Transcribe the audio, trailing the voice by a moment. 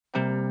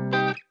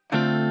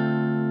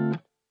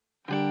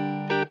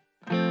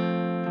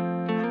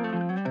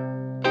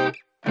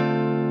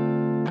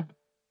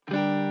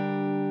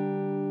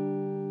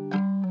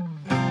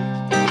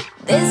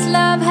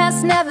love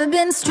has never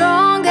been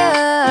stronger.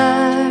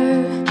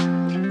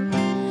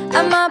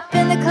 I'm up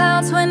in the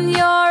clouds when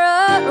you're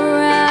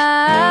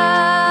around,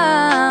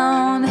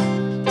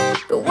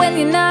 but when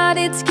you're not,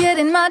 it's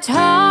getting much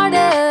harder.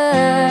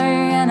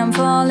 And I'm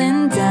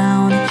falling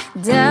down,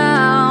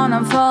 down,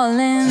 I'm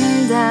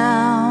falling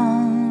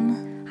down.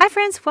 Hi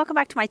friends, welcome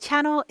back to my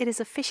channel. It is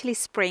officially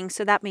spring,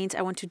 so that means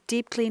I want to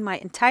deep clean my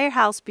entire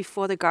house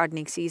before the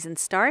gardening season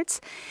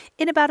starts.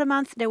 In about a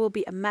month there will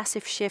be a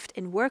massive shift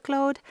in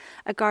workload.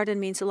 A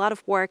garden means a lot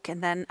of work,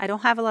 and then I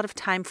don't have a lot of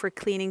time for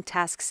cleaning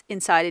tasks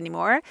inside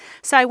anymore.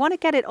 So I want to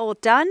get it all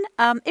done.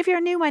 If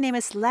you're new, my name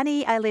is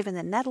Lenny. I live in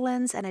the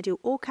Netherlands and I do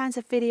all kinds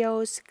of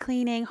videos,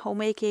 cleaning,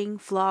 homemaking,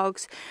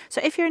 vlogs.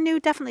 So if you're new,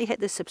 definitely hit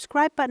the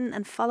subscribe button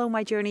and follow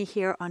my journey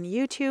here on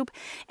YouTube.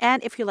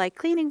 And if you like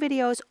cleaning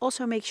videos,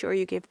 also make sure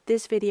you give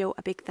this video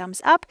a big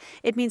thumbs up.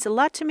 It means a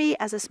lot to me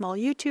as a small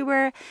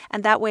YouTuber,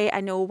 and that way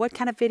I know what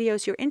kind of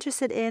videos you're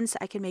interested in, so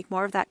I can make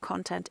more of that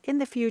content in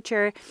the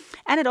future.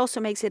 And it also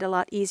makes it a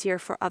lot easier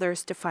for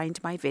others to find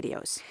my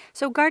videos.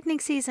 So gardening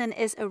season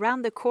is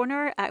around the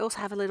corner. I also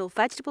have a little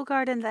vegetable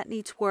garden that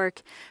needs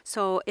work,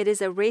 so it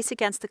is a race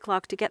against the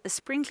clock to get the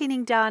spring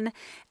cleaning done.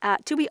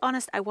 To be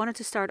honest, I wanted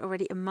to start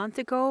already a month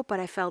ago, but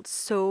I felt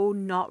so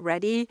not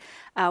ready.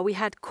 We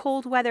had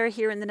cold weather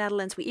here in the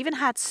Netherlands. We even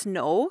had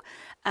snow,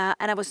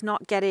 and I was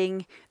not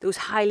getting those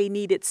highly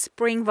needed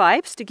spring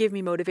vibes to give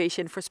me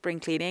motivation for spring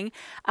cleaning.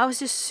 I was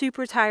just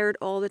super tired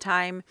all the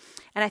time,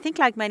 and I think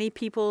like many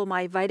people,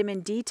 my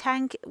vitamin D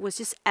tank was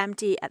just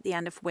empty at the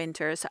end of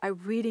winter, so I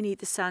really need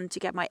the sun to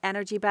get my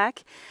energy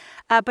back.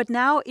 But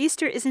now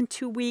Easter is in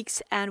 2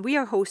 weeks and we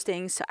are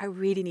hosting, so I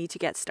really need to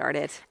get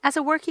started. As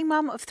a working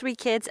mom of 3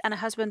 kids and a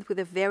husband with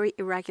a very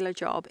irregular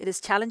job, it is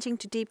challenging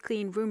to deep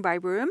clean room by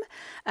room.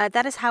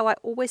 That is how I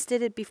always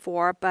did it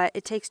before, but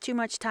it takes too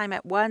much time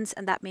at once,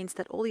 and that means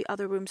that all the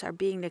other rooms are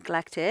being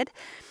neglected.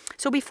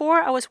 So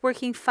before I was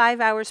working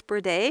 5 hours per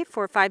day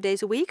for 5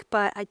 days a week,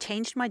 but I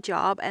changed my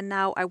job and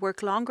now I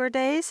work longer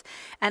days,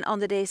 and on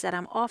the days that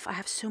I'm off I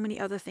have so many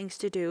other things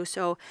to do.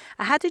 So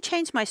I had to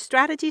change my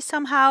strategy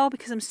somehow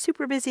because I'm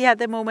super busy at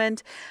the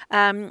moment.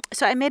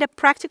 So I made a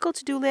practical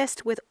to-do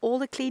list with all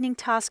the cleaning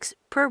tasks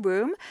per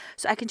room,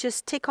 so I can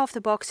just tick off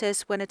the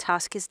boxes when a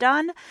task is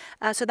done.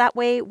 So that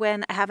way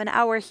when I have an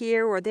hour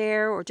here or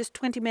there or just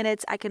 20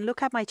 minutes, I can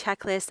look at my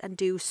checklist and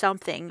do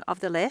something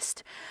of the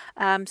list.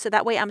 So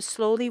that way I'm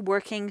slowly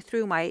working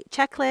through my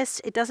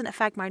checklist. It doesn't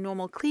affect my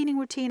normal cleaning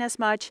routine as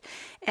much,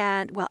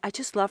 and well, I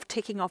just love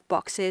ticking off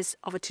boxes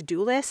of a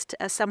to-do list.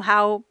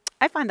 Somehow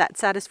I find that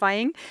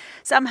satisfying.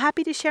 So I'm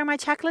happy to share my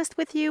checklist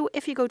with you.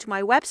 If you go to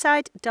my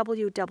website,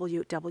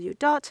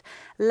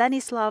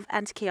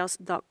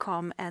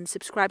 www.lennysloveandchaos.com, and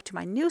subscribe to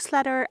my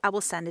newsletter, I will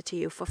send it to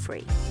you for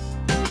free.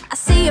 I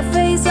see your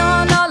face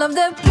on all of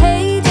the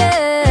pages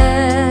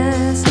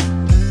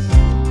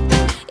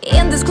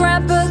in the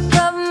scrapbook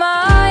of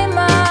my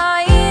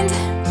mind.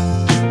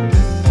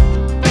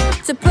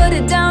 To put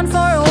it down for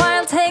a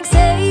while takes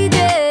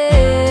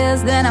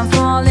ages. Then I'm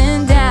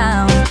falling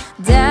down,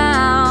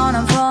 down,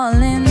 I'm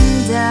falling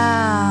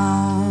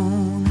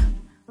down.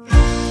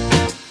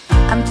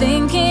 I'm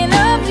thinking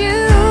of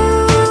you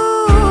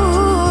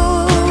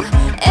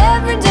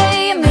every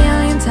day, a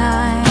million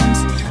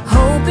times,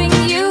 hoping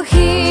you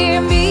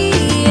hear me.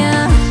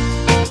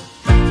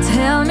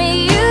 Tell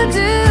me you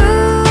do.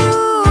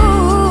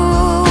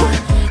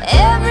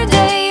 Every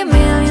day, a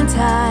million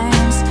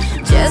times,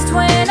 just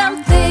when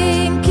I'm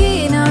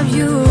thinking of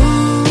you.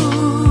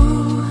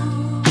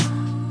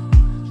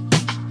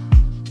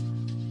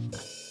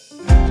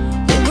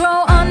 You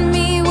grow on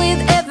me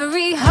with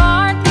every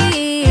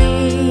heartbeat.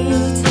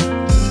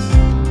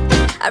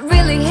 I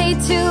really hate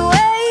to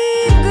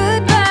wave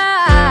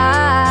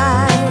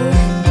goodbye.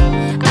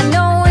 I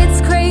know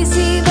it's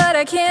crazy, but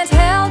I can't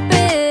help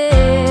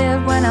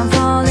it. When I'm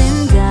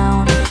falling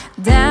down,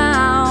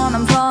 down,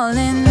 I'm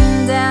falling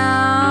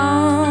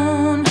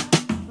down.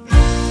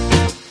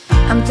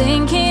 I'm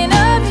thinking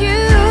of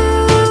you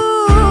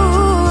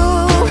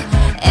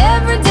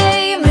every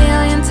day, a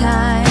million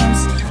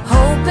times,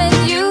 hoping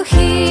you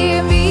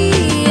hear me.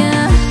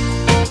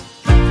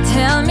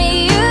 Tell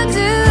me you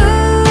do.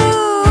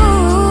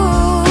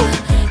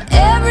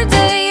 Every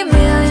day, a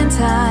million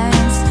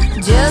times,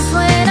 just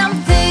when I'm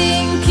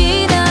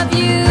thinking of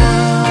you.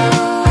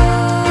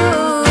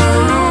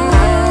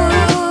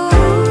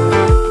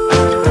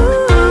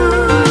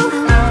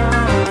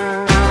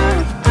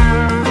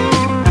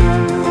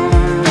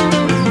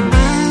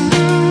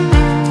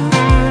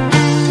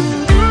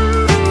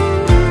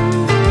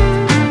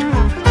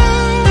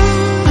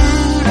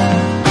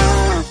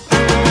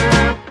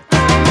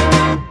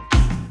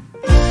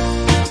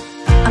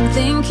 I'm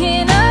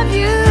thinking of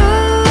you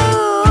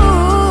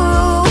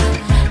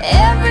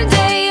every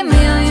day, a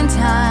million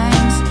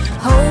times,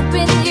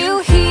 hoping you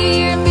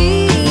hear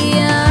me.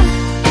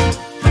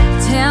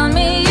 Tell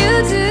me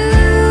you do.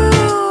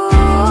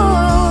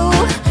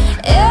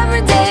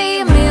 Every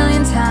day, a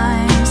million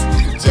times,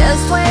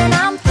 just when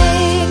I'm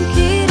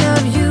thinking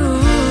of you.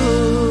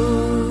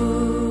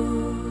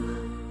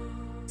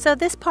 So So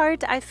this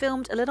part I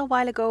filmed a little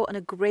while ago on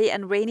a grey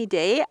and rainy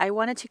day. I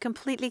wanted to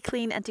completely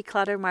clean and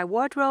declutter my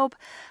wardrobe.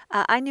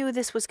 I knew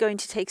this was going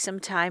to take some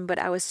time, but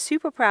I was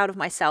super proud of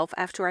myself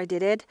after I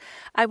did it.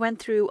 I went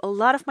through a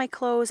lot of my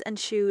clothes and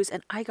shoes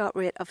and I got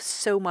rid of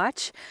so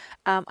much.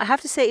 I have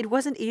to say it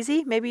wasn't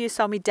easy. Maybe you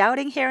saw me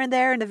doubting here and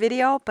there in the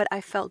video, but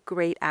I felt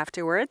great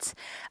afterwards.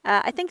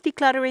 I think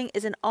decluttering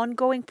is an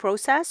ongoing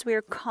process. We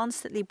are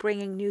constantly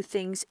bringing new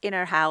things in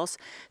our house.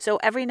 So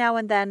every now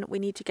and then we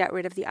need to get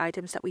rid of the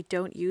items that we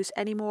don't use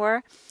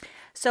anymore.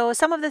 So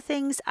some of the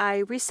things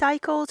I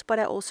recycled, but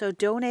I also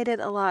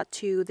donated a lot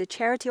to the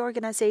charity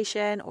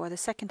organization or the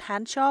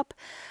second-hand shop.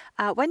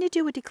 When you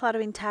do a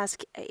decluttering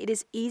task, it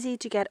is easy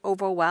to get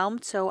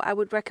overwhelmed. So I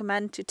would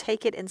recommend to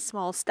take it in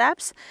small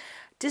steps.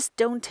 Just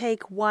don't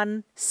take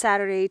one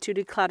Saturday to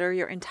declutter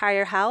your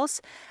entire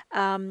house.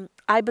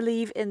 I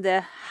believe in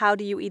the how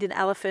do you eat an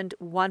elephant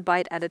one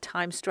bite at a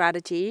time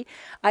strategy.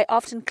 I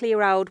often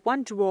clear out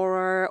one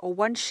drawer or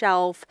one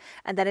shelf,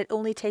 and then it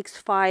only takes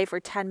 5 or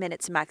 10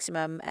 minutes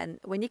maximum. And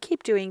when you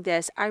keep doing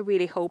this, I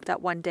really hope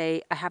that one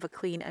day I have a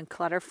clean and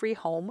clutter-free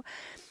home,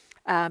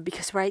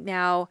 because right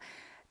now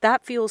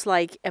that feels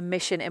like a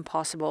mission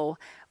impossible.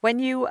 When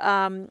you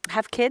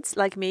have kids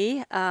like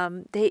me,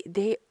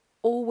 they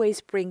always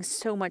bring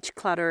so much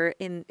clutter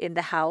in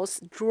the house.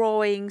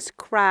 Drawings,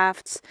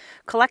 crafts,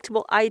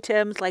 collectible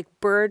items like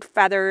bird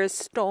feathers,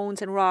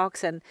 stones and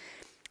rocks and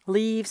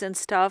leaves and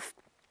stuff.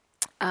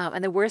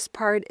 And the worst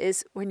part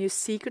is when you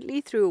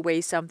secretly threw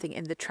away something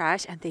in the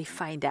trash and they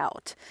find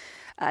out.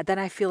 Then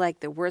I feel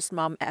like the worst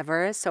mom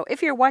ever. So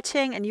if you're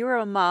watching and you're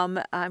a mom,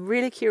 I'm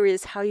really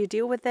curious how you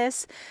deal with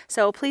this.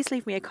 So please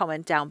leave me a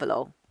comment down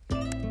below.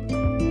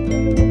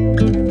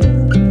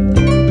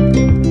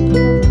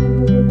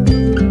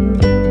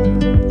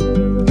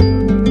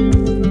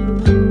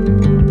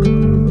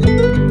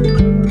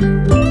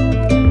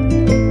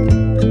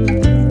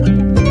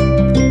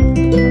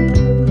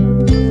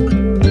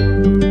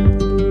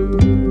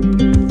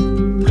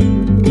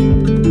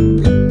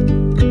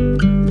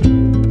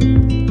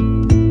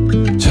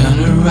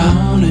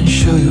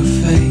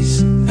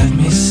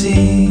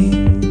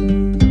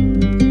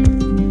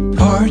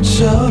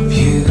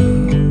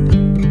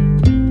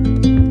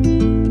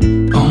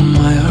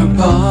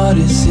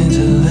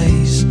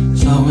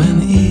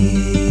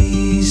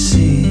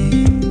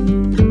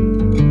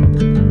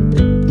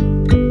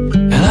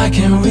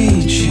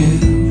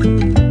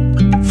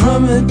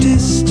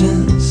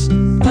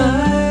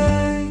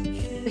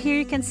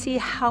 See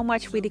how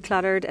much we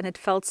decluttered, and it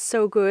felt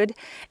so good.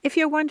 If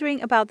you're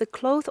wondering about the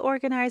cloth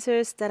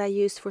organizers that I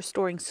used for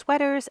storing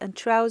sweaters and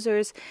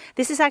trousers,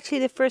 this is actually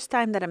the first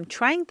time that I'm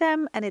trying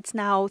them, and it's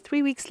now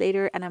 3 weeks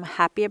later and I'm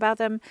happy about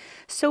them.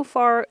 So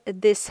far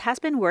this has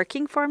been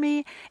working for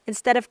me.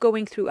 Instead of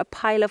going through a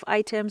pile of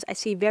items, I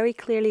see very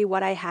clearly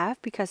what I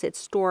have because it's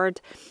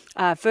stored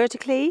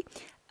vertically.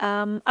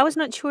 I was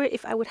not sure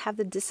if I would have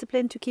the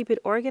discipline to keep it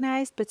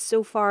organized, but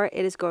so far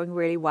it is going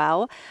really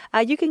well.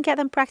 You can get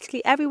them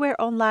practically everywhere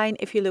online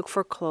if you look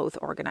for clothes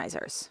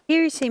organizers.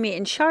 Here you see me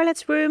in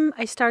Charlotte's room.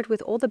 I start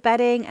with all the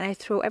bedding and I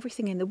throw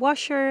everything in the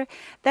washer.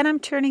 Then I'm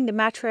turning the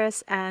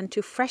mattress, and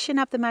to freshen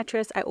up the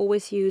mattress I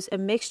always use a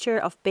mixture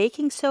of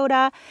baking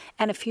soda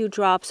and a few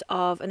drops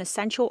of an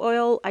essential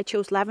oil. I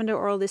chose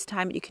lavender oil this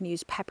time. You can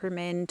use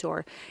peppermint,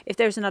 or if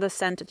there's another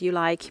scent that you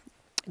like,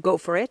 go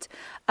for it.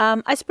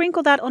 I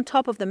sprinkle that on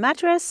top of the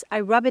mattress. I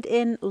rub it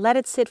in, let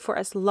it sit for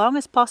as long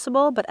as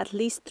possible, but at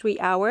least 3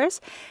 hours,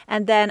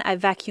 and then I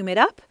vacuum it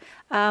up.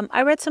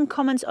 I read some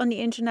comments on the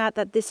internet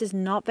that this is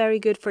not very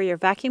good for your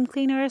vacuum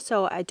cleaner,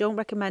 so I don't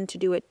recommend to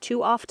do it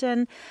too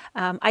often.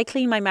 I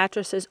clean my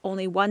mattresses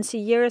only once a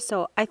year,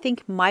 so I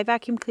think my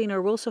vacuum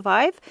cleaner will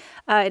survive.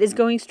 It is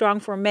going strong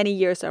for many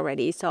years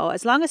already, so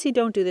as long as you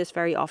don't do this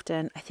very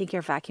often, I think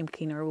your vacuum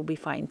cleaner will be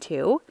fine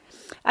too.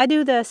 I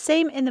do the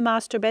same in the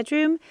master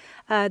bedroom.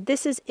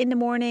 This is in the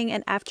morning,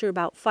 and after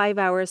about 5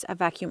 hours I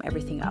vacuum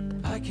everything up.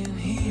 I can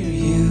hear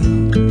you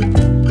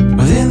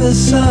within the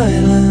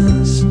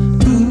silence.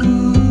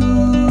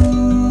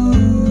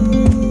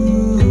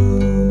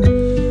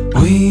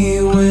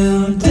 We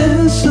will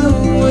dance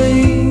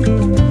away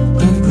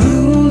the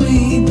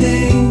gloomy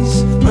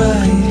days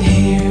right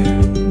here.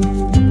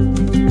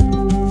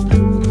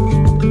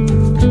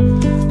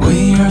 We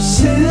are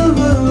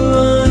silver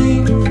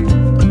line,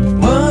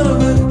 one of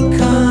a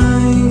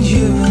kind,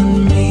 you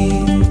and me.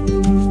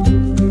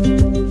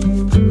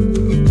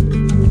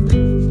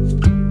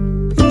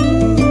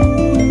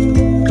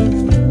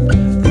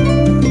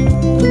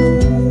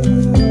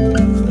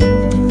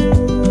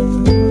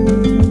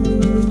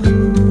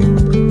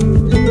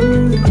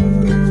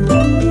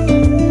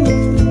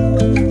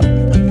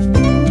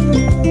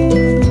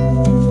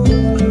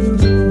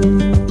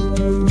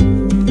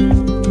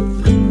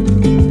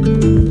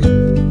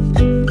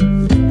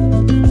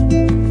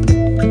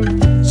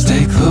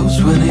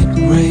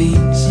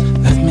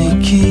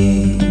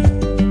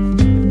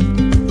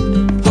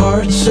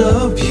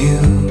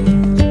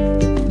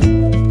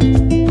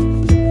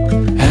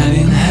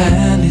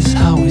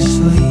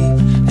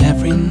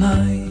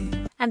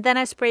 And then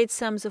I sprayed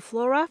some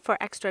Zoflora for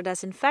extra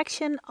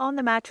disinfection on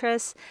the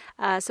mattress.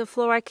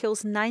 Zoflora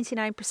kills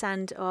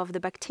 99% of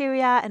the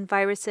bacteria and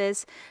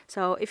viruses.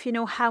 So if you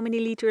know how many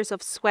liters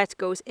of sweat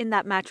goes in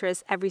that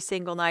mattress every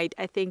single night,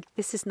 I think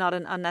this is not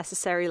an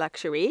unnecessary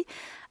luxury.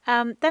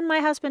 Then my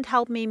husband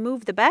helped me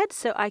move the bed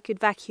so I could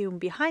vacuum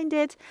behind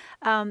it.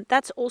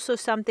 That's also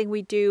something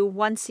we do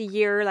once a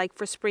year, like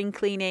for spring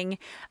cleaning.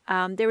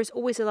 There is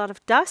always a lot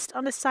of dust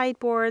on the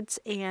sideboards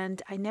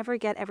and I never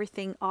get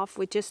everything off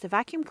with just a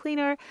vacuum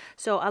cleaner.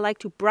 So I like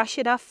to brush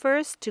it off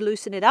first to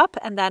loosen it up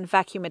and then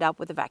vacuum it up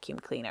with a vacuum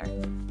cleaner.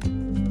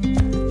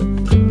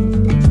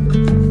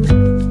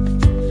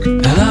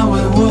 And I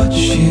will watch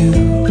you,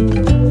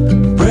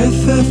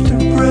 breath after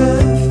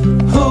breath,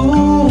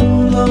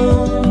 hold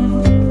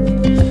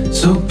on,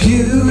 so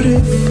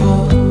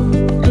beautiful.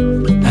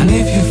 And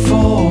if you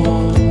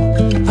fall,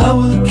 I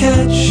will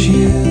catch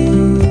you.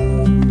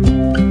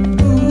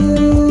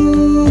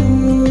 Ooh,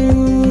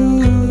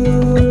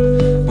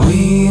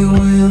 we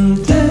will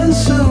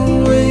dance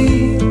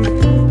away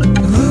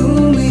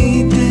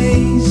gloomy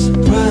days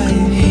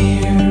right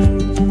here.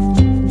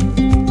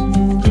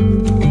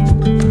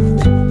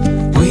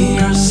 We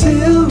are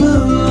silver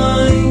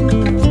line,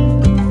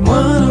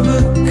 one of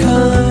a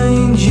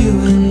kind, you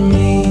and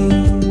me.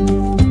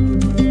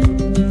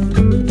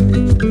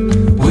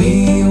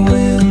 We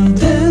will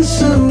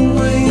dance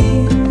away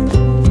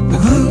the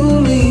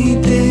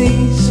gloomy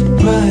days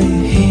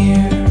right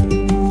here.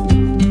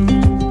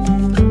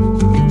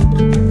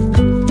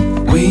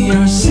 We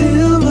are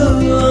silver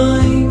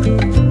line,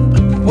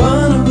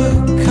 one of a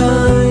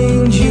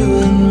kind, you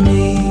and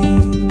me.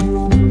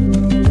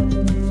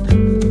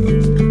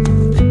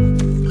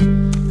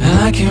 And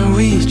I can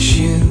reach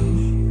you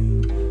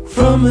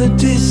from a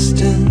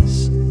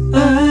distance.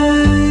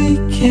 I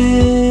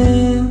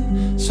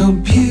can, so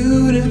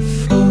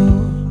beautiful.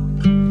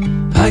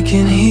 I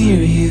can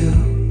hear you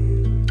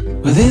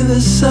within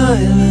the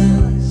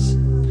silence.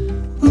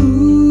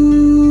 Ooh.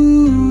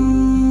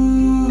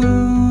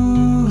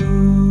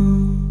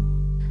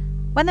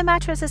 When the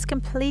mattress is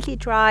completely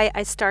dry,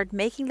 I start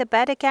making the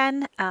bed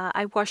again.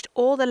 I washed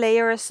all the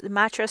layers, the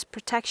mattress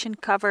protection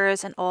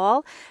covers and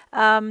all.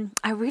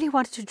 I really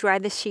wanted to dry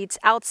the sheets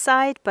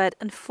outside, but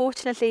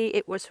unfortunately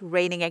it was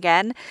raining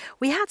again.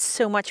 We had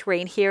so much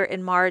rain here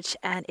in March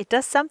and it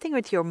does something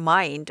with your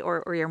mind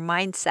or your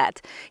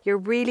mindset. You're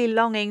really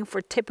longing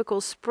for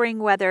typical spring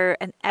weather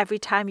and every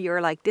time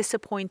you're like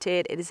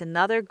disappointed, it is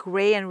another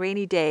gray and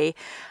rainy day.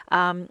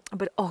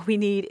 But all we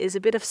need is a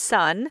bit of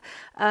sun.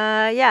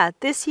 Yeah,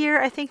 this year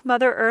I think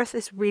Mother Earth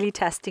is really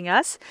testing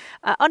us.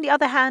 On the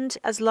other hand,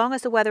 as long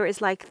as the weather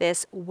is like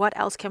this, what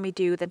else can we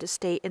do than to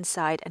stay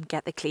inside and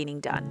get the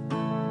cleaning done?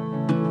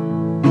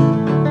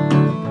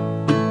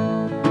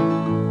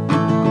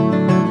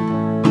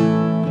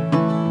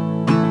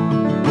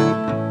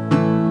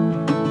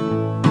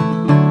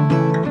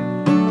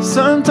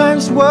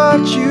 Sometimes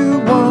what you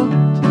want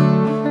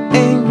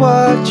ain't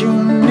what you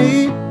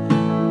need.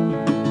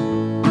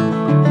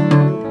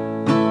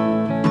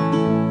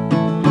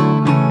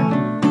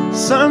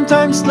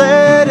 Sometimes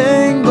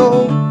letting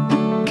go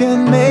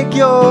can make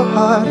your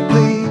heart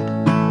bleed.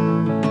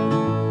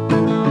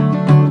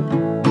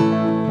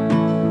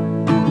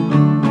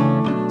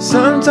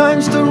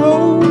 Sometimes the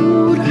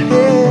road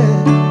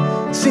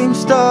ahead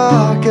seems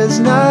dark as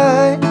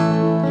night.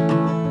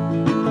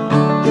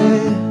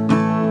 Yeah.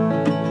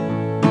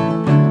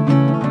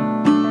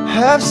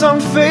 Have some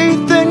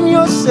faith in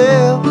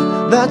yourself,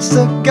 that's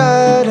the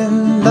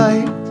guiding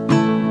light.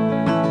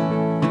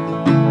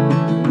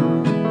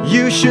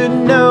 You should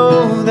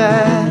know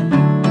that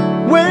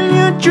when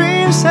your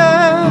dreams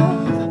have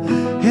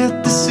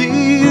hit the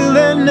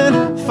ceiling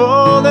and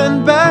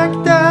fallen back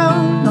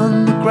down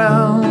on the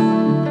ground,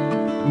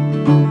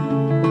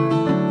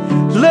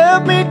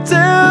 let me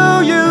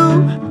tell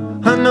you,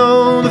 I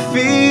know the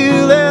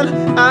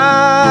feeling.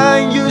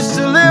 I used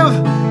to live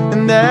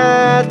in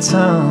that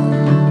town.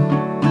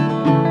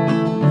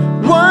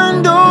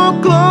 One door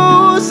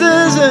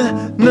closes,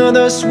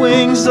 another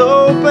swings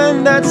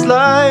open, that's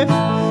life.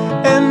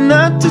 And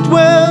not to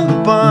dwell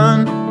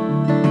upon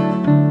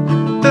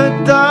the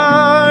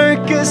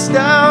darkest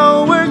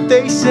hour,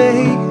 they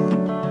say,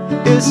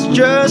 is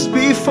just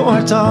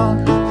before dawn.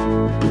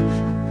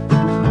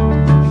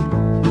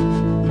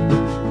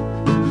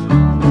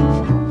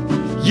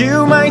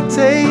 You might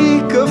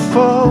take a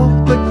fall,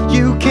 but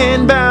you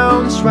can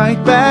bounce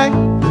right back.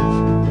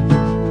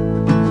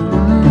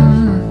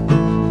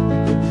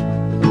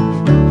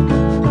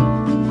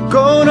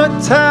 Go to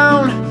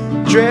town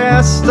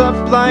dressed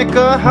up like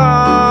a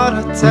heart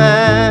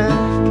attack,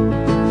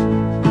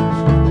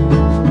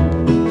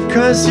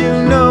 'cause you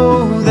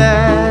know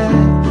that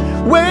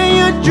when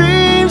your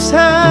dreams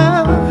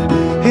have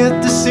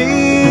hit the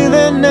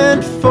ceiling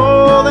and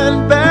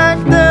fallen back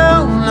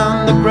down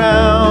on the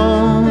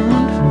ground,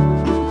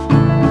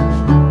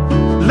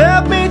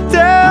 let me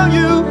tell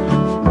you,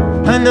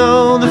 I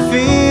know the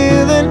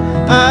feeling.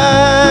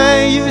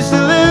 I used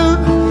to live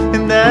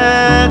in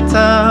that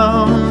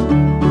town.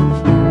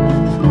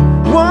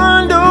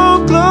 One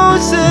door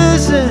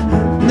closes,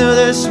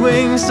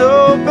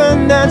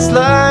 that's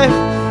life,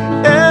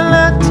 and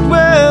let it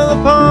dwell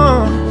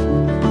upon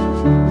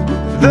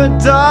the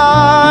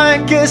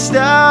darkest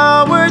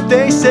hour.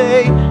 They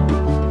say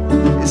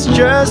it's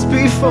just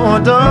before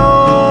dawn.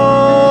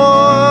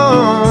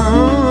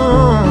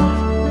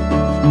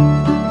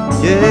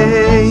 Yeah.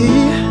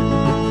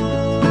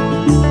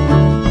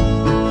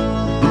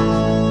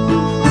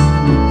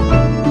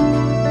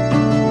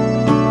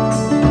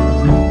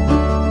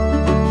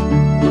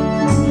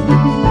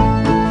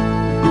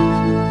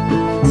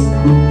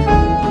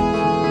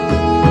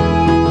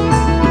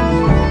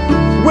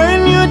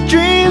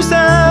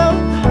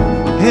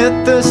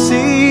 Hit the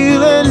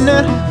ceiling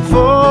and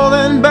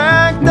falling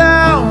back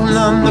down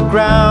on the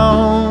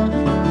ground.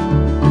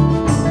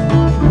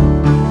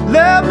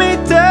 Let me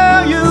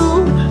tell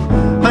you,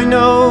 I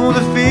know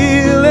the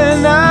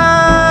feeling.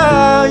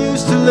 I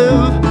used to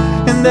live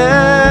in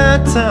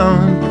that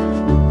town.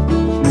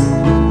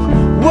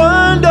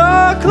 One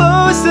door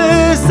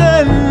closes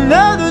and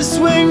another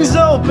swings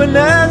open.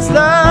 That's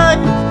life,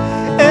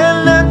 and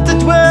let it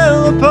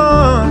dwell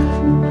upon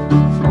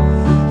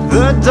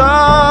the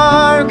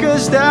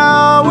darkest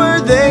hour.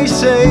 They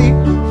say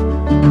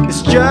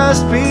it's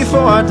just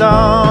before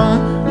dawn.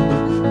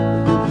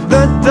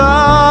 The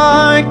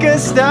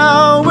darkest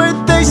hour.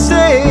 They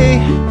say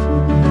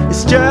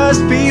it's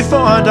just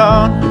before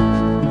dawn.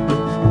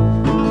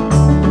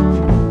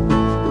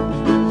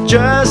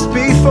 Just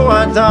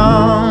before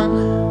dawn.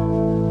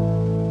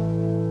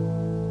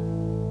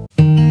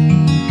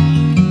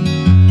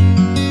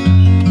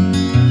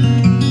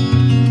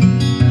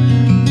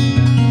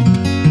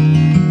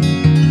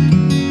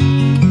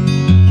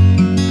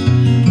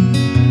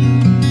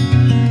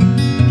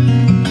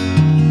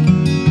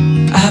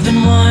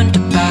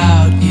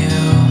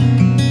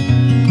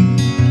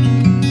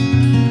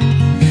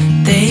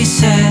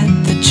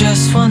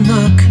 Just one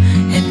look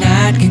and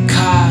I'd get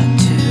caught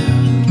too.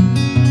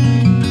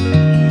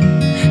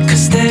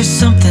 'Cause there's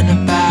something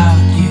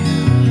about you,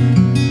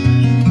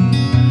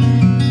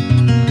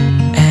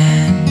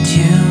 and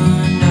you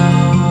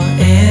know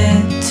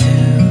it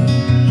too.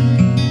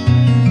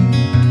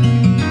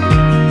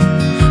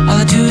 All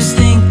I do is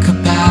think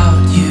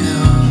about you.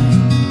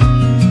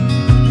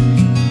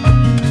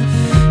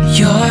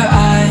 Your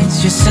eyes,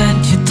 your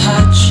scent, your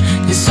touch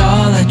is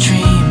all I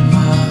dream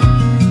of.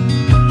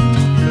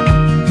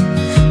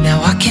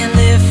 Can't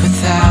live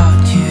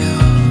without you.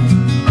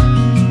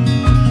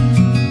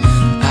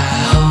 I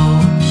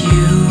hope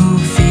you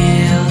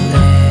feel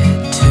it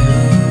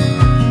too.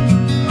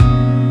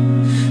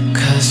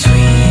 'Cause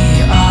we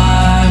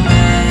are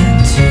meant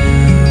to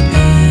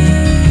be.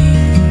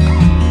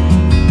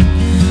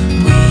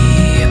 We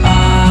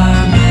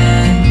are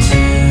meant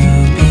to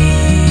be.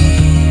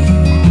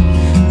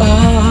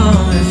 Oh,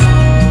 if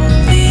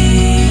only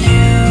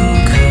you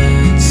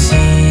could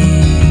see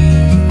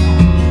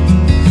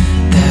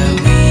that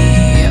we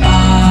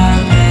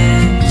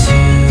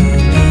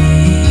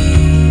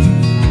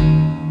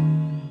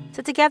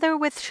together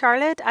with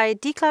Charlotte, I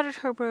decluttered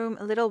her room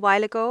a little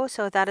while ago,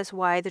 so that is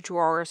why the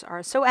drawers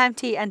are so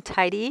empty and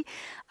tidy.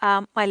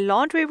 My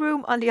laundry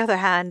room, on the other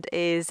hand,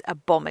 is a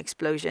bomb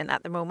explosion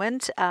at the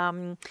moment.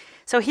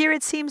 So here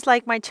it seems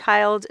like my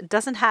child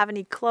doesn't have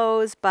any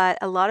clothes, but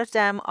a lot of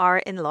them are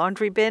in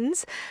laundry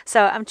bins.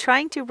 So I'm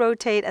trying to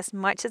rotate as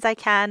much as I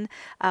can,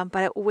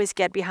 but I always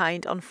get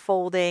behind on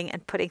folding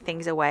and putting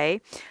things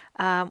away.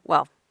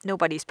 Well,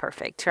 nobody's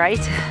perfect,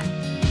 right?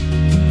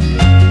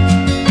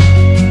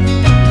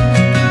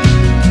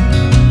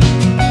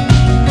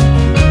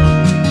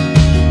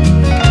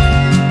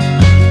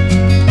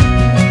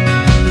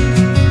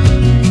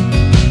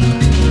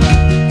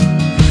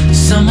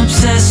 Some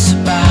obsess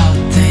about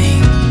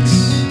things,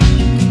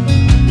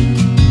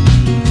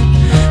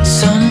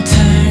 some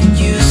turn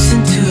use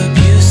into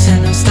abuse,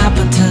 and I'm stop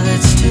until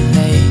it's too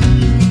late.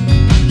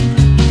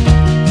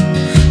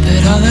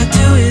 But all I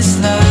do is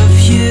love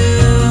you.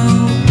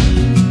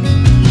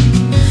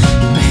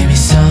 Maybe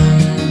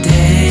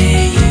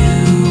someday you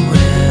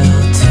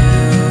will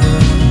too.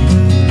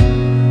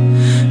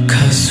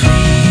 'Cause we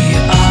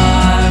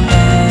are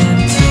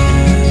meant to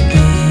be.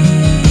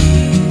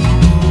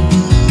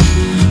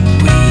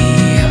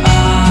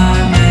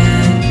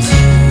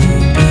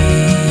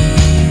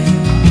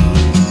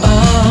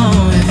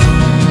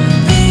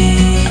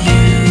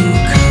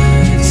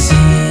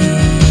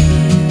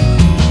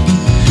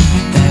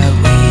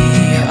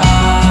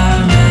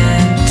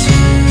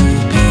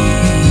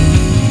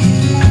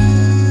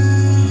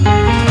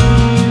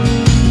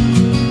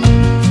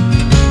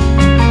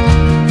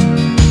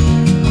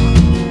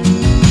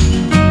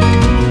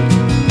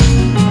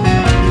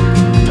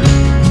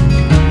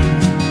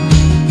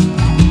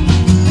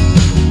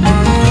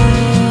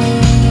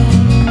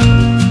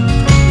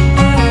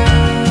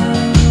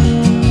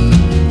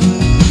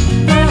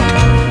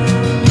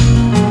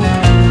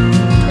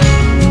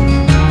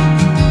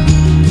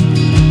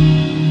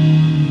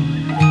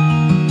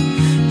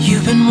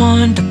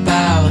 Warned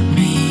about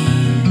me.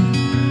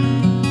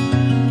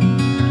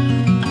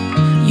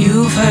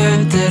 You've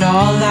heard that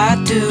all I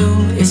do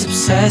is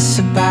obsess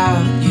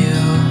about you.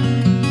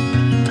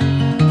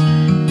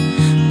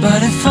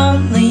 But if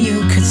only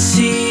you could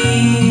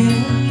see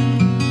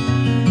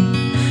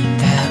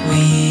that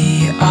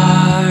we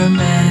are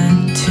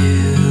meant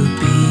to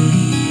be.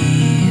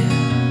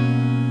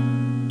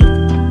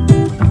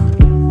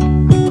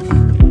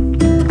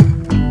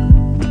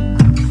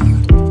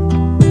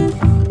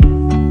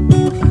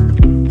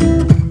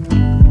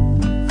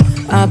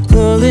 I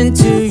pull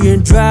into your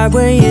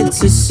driveway,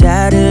 it's a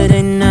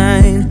Saturday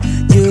night.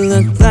 You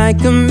look like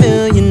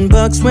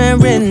 $1,000,000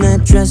 wearing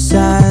that dress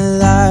I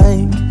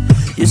like.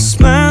 You're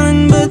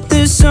smiling but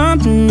there's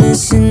something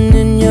missing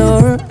in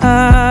your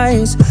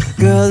eyes.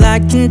 Girl, I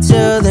can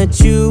tell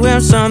that you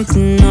have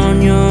something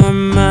on your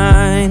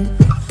mind.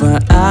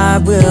 But I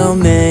will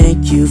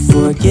make you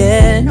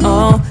forget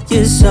all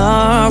your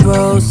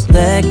sorrows.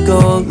 Let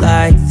go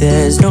like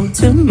there's no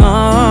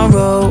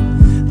tomorrow.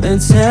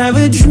 Let's have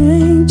a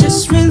drink,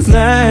 just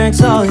relax,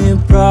 all your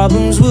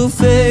problems will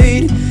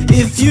fade.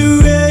 If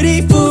you're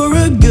ready for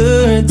a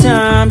good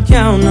time,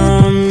 count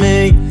on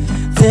me.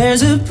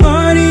 There's a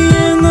party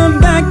in the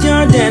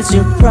backyard, dance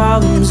your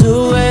problems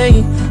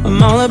away.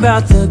 I'm all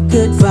about the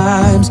good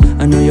vibes,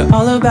 I know you're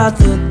all about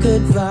the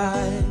good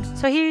vibes.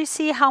 So here you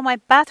see how my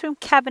bathroom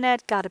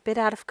cabinet got a bit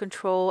out of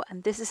control,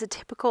 and this is a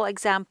typical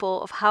example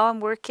of how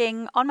I'm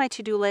working on my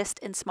to-do list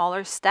in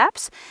smaller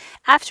steps.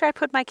 After I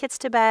put my kids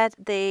to bed,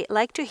 they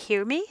like to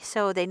hear me,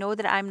 so they know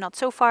that I'm not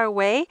so far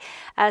away.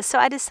 So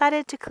I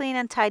decided to clean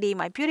and tidy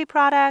my beauty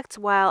products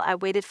while I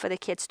waited for the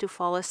kids to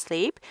fall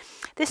asleep.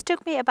 This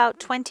took me about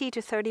 20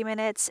 to 30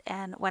 minutes,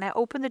 and when I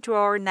open the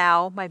drawer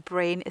now, my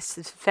brain is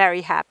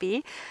very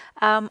happy.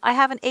 I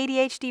have an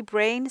ADHD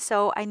brain,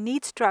 so I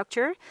need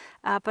structure,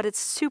 but it's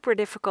super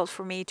difficult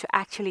for me to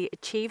actually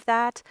achieve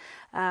that.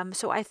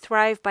 So I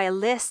thrive by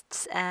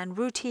lists and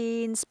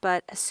routines,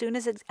 but as soon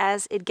as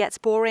it gets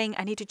boring,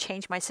 I need to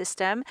change my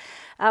system.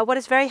 What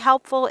is very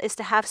helpful is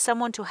to have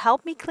someone to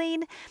help me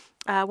clean.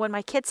 When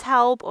my kids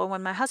help or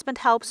when my husband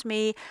helps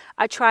me,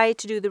 I try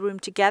to do the room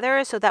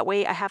together, so that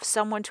way I have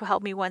someone to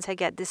help me once I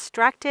get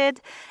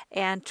distracted.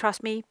 And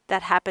trust me,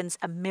 that happens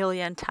a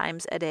million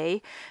times a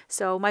day.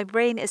 So my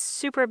brain is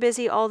super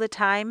busy all the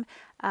time.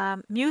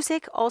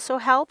 Music also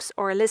helps,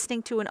 or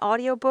listening to an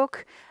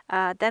audiobook.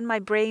 Then my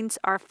brains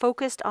are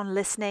focused on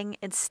listening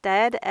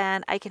instead,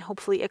 and I can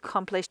hopefully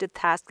accomplish the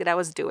task that I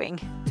was doing.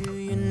 Do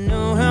you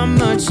know how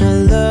much I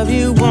love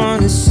you?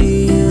 Wanna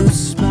see you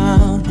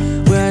smile.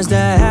 Where's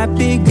that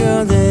happy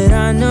girl that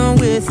I know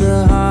with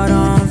a heart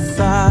on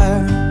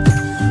fire?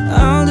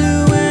 I'll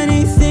do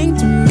anything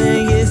to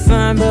make it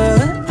fine,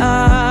 but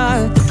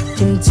I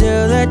can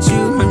tell that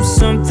you have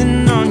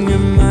something on your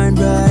mind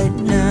right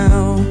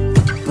now.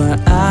 But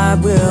I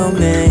will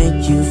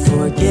make you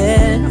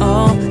forget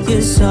all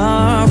your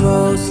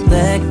sorrows.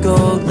 Let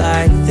go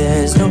like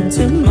there's no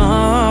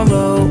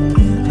tomorrow.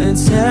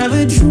 Let's have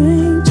a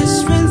drink,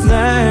 just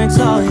relax,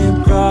 all your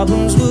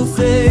problems will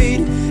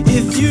fade.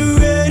 If you're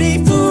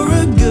ready for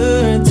a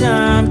good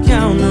time,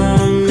 count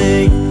on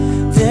me.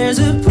 There's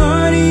a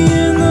party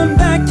in the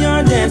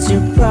backyard, dance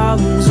your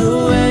problems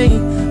away.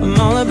 I'm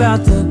all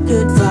about the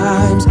good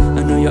vibes,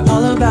 I know you're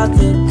all about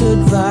the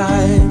good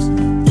vibes.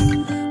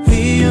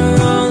 We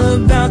are all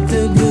about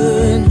the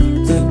good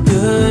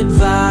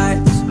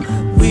vibes.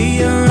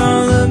 We are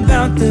all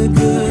about the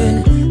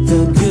good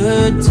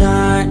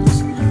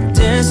times.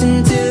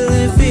 Dancing till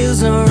it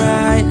feels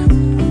alright,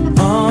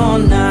 all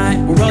night.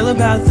 We're all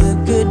about the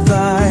good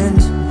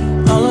vibes,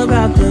 all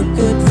about the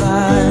good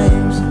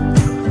vibes.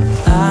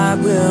 I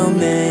will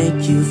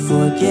make you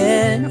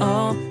forget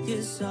all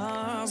your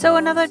sorrows. So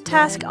another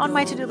task on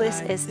my to-do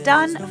list is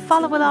done.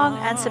 Follow along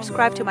and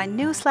subscribe to my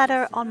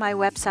newsletter on my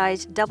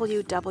website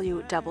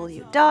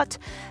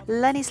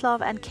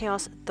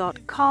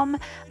www.lennysloveandchaos.com.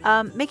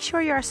 Make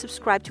sure you are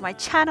subscribed to my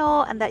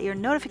channel and that your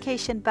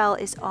notification bell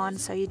is on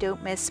so you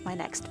don't miss my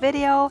next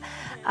video.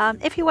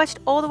 If you watched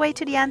all the way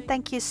to the end,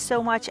 thank you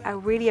so much. I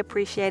really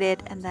appreciate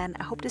it, and then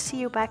I hope to see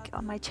you back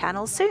on my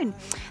channel soon.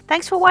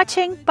 Thanks for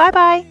watching. Bye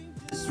bye.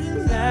 Just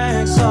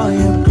relax, all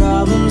your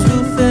problems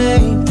will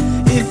fade.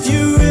 If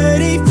you're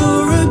ready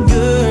for a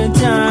good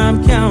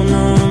time, count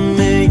on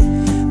me.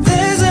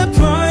 There's a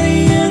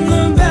party in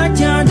the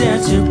backyard,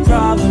 dance your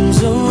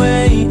problems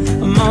away.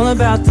 I'm all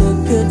about the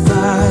good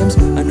vibes,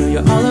 I know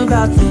you're all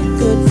about the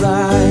good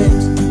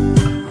vibes.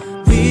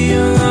 We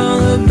are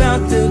all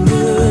about the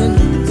good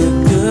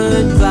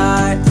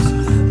vibes.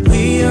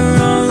 We are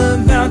all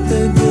about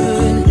the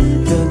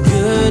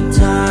good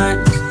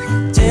times.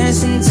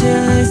 Dance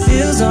until it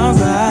feels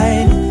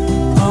alright,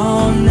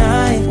 all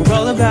night. We're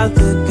all about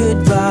the good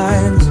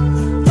vibes,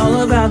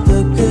 all about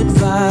the good